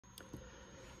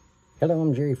Hello,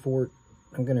 I'm Jerry Fort.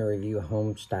 I'm going to review a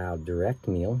Homestyle direct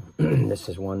meal. This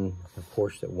is one, of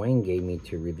course, that Wayne gave me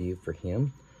to review for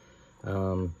him.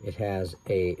 It has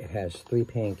 3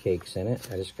 pancakes in it.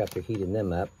 I just got to heating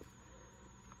them up,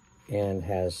 and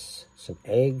has some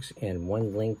eggs and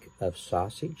 1 link of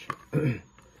sausage.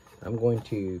 I'm going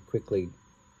to quickly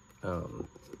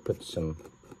put some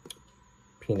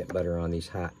peanut butter on these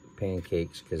hot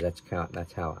pancakes because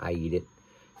that's how I eat it.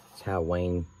 It's how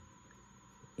Wayne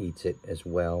eats it as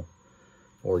well,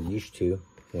 or used to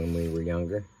when we were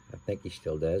younger. I think he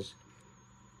still does.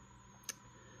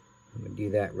 I'm gonna do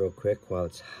that real quick while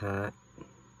it's hot.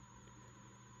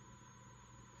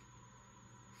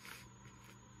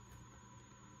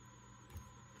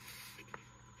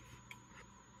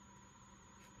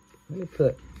 Let me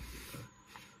put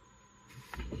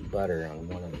butter on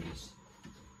one of these.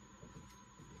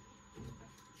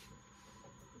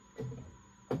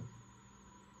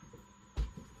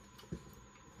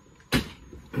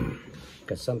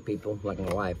 Because some people, like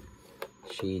my wife,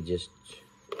 she just,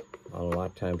 a lot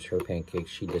of times her pancakes,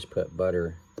 she just put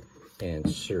butter and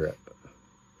syrup.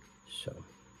 So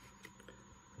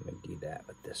I'm going to do that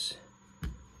with this.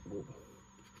 Ooh.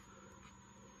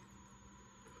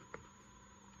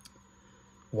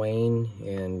 Wayne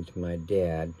and my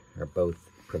dad are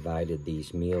both provided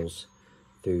these meals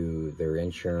through their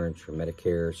insurance or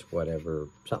Medicare's, whatever,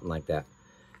 something like that.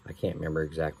 I can't remember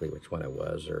exactly which one it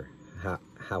was or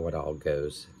how it all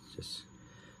goes. It's just,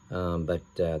 but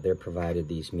they're provided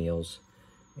these meals,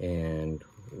 and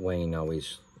Wayne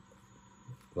always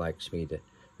likes me to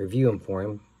review them for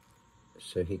him,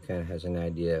 so he kind of has an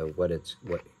idea of what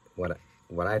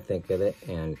I think of it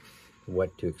and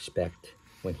what to expect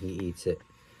when he eats it,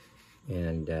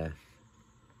 and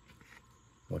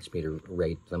wants me to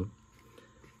rate them.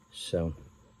 So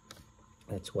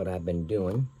that's what I've been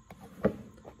doing.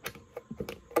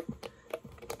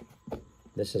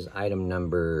 This is item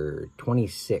number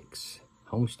 26,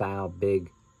 Homestyle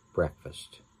Big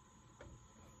Breakfast.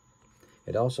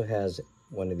 It also has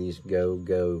one of these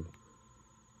go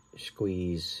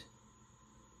squeeze.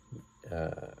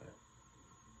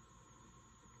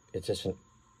 It's just an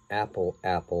apple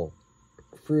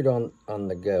fruit on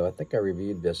the go. I think I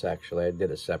reviewed this actually. I did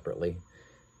it separately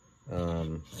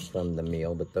from the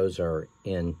meal, but those are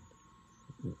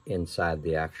inside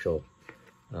the actual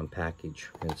package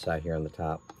inside here on the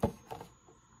top.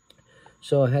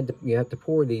 So you have to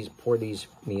pour these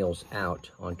meals out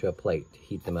onto a plate to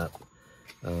heat them up.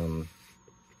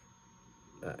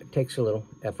 It takes a little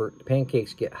effort. The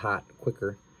pancakes get hot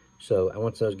quicker, so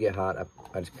once those get hot,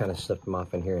 I just kind of stuffed them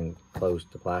off in here and closed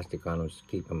the plastic on them to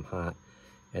keep them hot.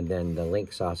 And then the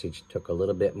link sausage took a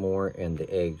little bit more, and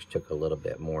the eggs took a little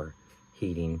bit more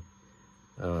heating.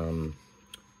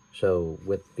 So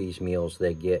with these meals,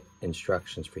 they get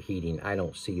instructions for heating. I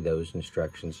don't see those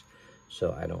instructions,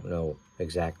 so I don't know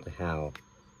exactly how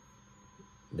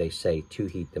they say to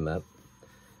heat them up.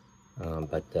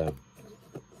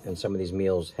 And some of these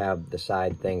meals have the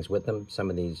side things with them. Some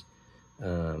of these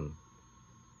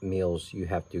meals, you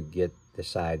have to get the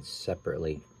sides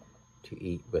separately to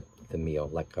eat with the meal.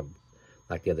 Like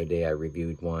the other day, I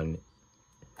reviewed one.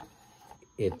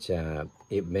 It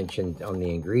mentioned on the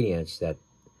ingredients that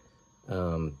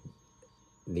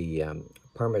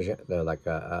Parmesan, like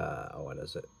what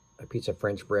is it? A piece of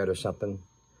French bread or something.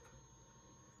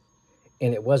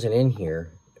 And it wasn't in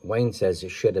here. Wayne says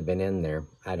it should have been in there.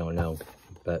 I don't know,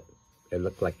 but it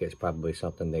looked like it's probably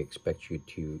something they expect you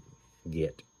to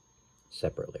get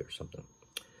separately or something.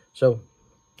 So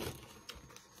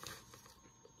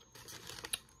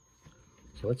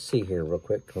let's see here real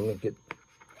quick. Let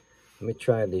me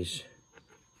try these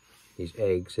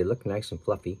eggs. They look nice and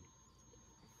fluffy.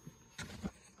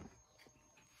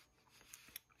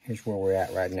 Here's where we're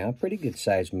at right now. Pretty good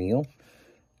sized meal.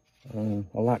 A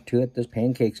lot to it. Those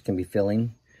pancakes can be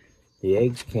filling. The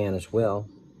eggs can as well.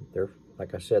 They're,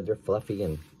 like I said, they're fluffy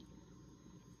and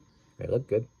they look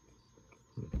good.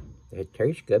 They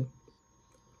taste good.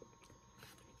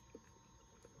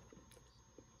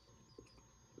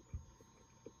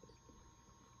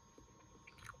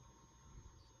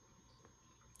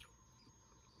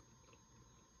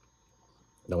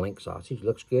 The link sausage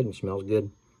looks good and smells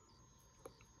good.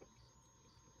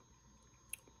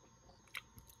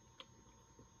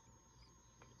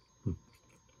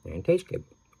 And tastes good.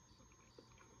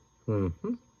 On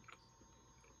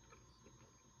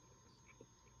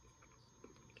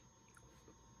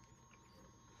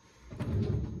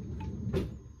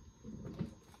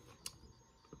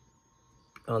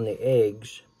the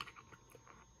eggs,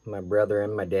 my brother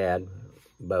and my dad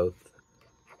both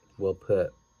will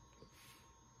put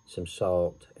some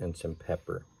salt and some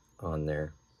pepper on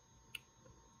there.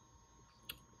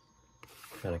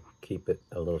 Kind of keep it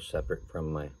a little separate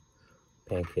from my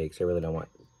pancakes. I really don't want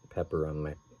pepper on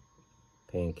my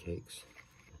pancakes.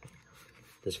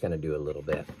 Just gonna do a little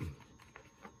bit.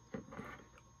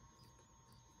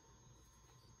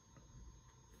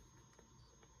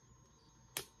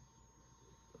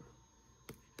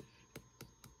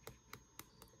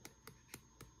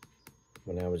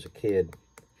 When I was a kid,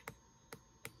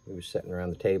 we were sitting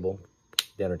around the table,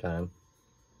 dinner time,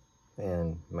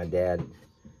 and my dad,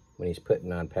 when he's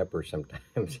putting on pepper,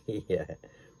 sometimes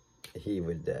he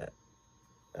would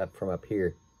up from up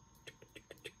here,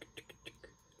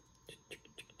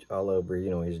 all over, you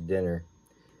know, his dinner,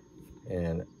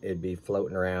 and it'd be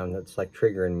floating around. It's like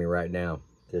triggering me right now.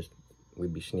 Just,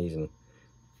 we'd be sneezing.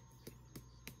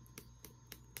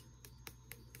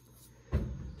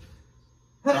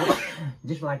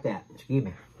 Just like that. Excuse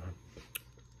me.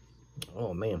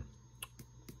 Oh man.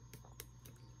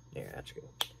 Yeah, that's good.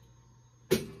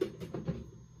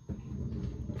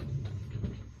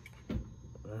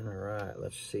 All right,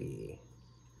 let's see.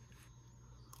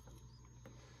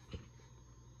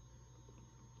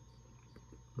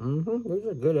 These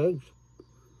are good eggs.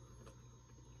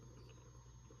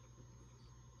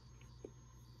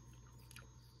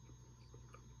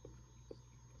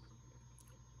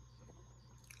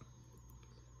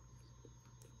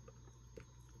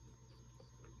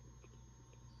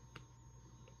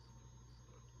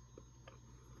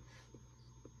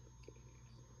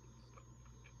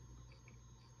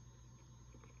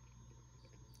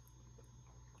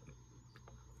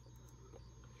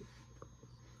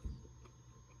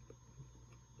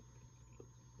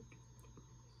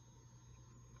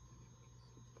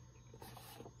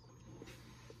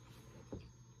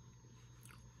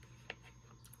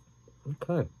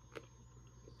 Okay.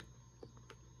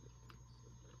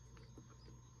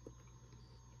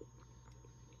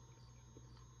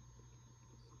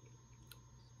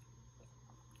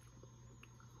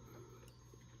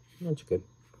 That's good.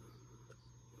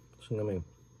 So let me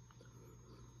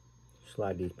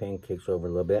slide these pancakes over a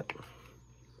little bit.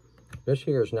 This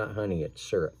here is not honey, it's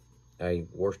syrup. I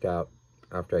washed out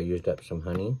after I used up some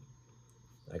honey.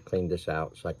 I cleaned this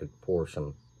out so I could pour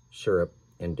some syrup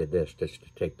into this just to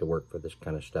take the work for this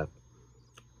kind of stuff.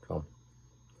 So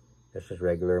this is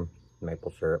regular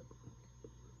maple syrup.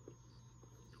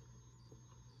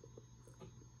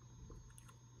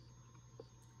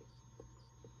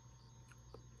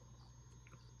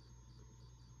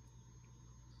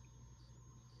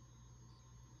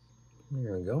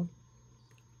 There we go.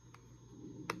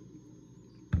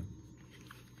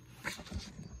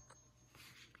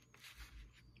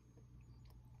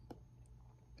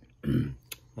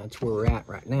 That's where we're at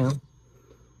right now.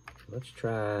 Let's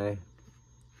try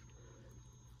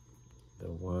the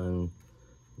one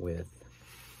with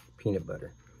peanut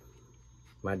butter.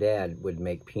 My dad would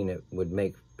make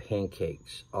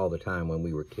pancakes all the time when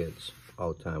we were kids,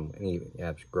 all the time. And he,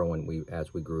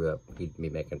 as we grew up, he'd be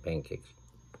making pancakes.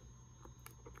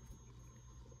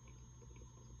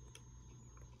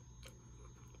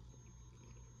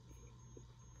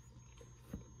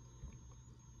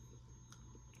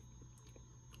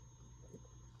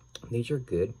 These are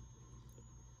good.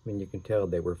 I mean, you can tell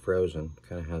they were frozen.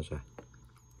 Kind of has a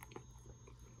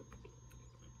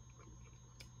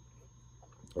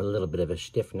little bit of a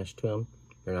stiffness to them.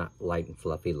 They're not light and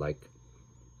fluffy like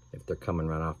if they're coming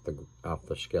right off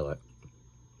the skillet.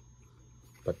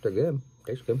 But they're good.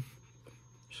 Tastes good.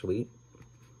 Sweet.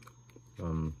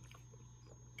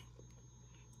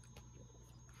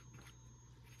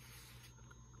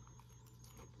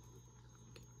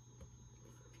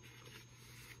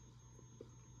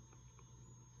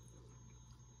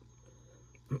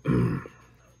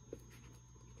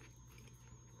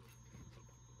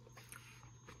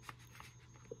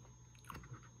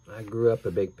 I grew up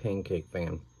a big pancake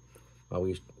fan.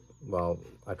 While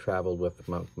I traveled with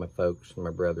my folks and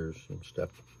my brothers and stuff.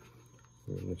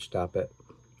 We'd stop at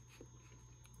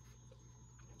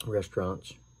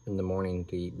restaurants in the morning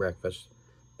to eat breakfast.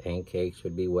 Pancakes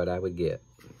would be what I would get.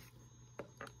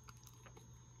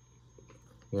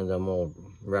 You know, them old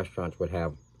restaurants would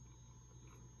have,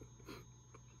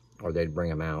 or they'd bring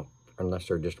them out, unless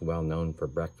they're just well known for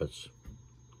breakfast.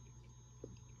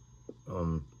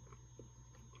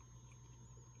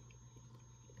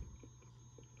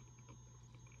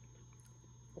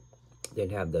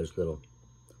 They'd have those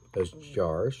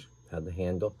jars, had the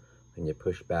handle, and you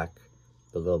push back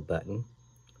the little button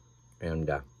and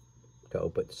to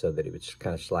open so that it would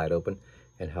kind of slide open,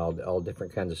 and held all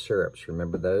different kinds of syrups.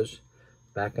 Remember those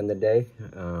back in the day?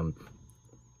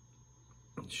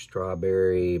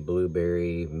 Strawberry,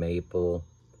 blueberry, maple,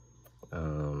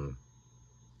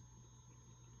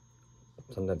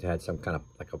 Sometimes it had some kind of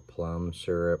like a plum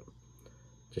syrup,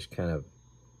 just kind of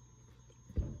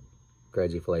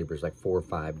crazy flavors, like 4 or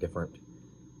 5 different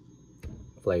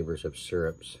flavors of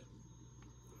syrups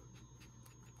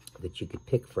that you could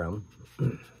pick from.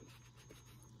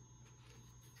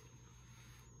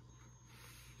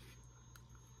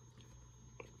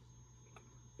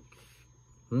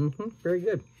 Very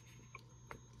good.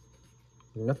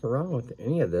 Nothing wrong with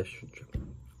any of this.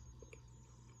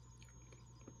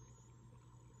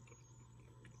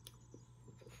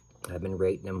 I've been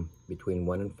rating them between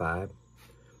 1 and 5.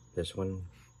 This one,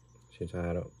 since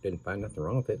I didn't find nothing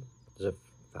wrong with it, it's a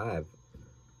 5.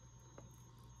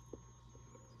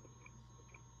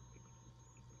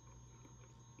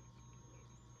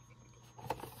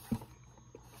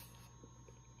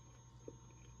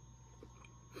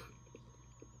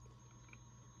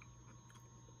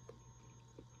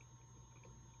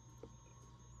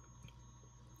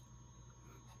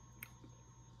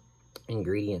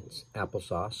 Ingredients: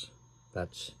 applesauce.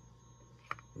 That's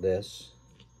this.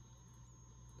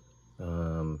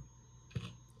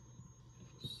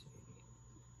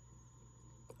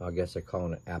 I guess they're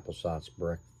calling it applesauce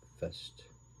breakfast.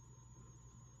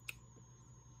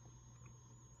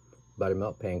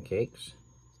 Buttermilk pancakes.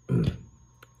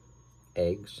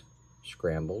 Eggs,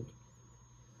 scrambled.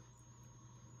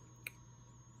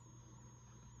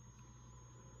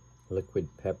 Liquid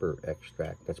pepper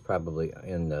extract. That's probably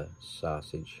in the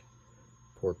sausage.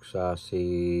 Pork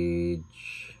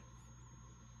sausage.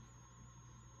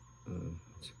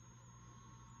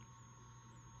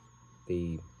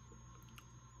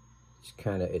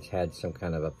 It's had some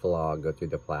kind of a flaw go through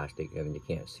the plastic, and you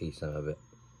can't see some of it.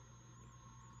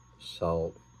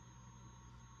 Salt.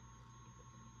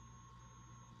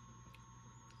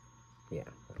 Yeah.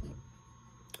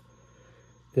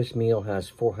 This meal has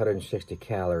 460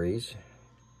 calories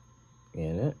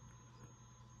in it.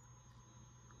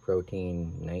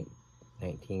 Protein,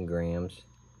 19 grams.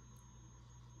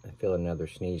 I feel another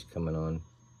sneeze coming on.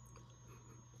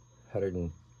 100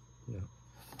 and... No.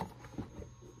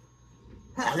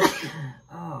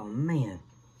 Oh, man.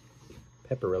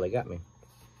 Pepper really got me.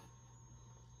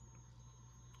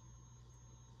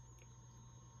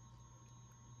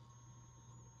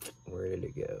 Where did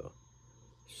it go?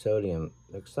 Sodium,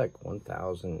 looks like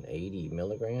 1,080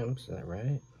 milligrams, is that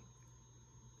right?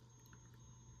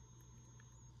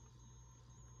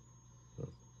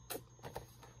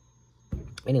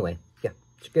 Anyway, yeah,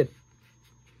 it's good.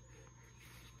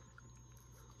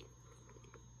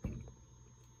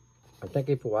 Thank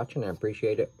you for watching. I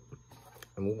appreciate it.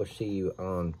 And we will see you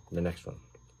on the next one.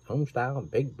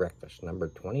 Homestyle Big Breakfast, number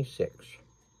 26.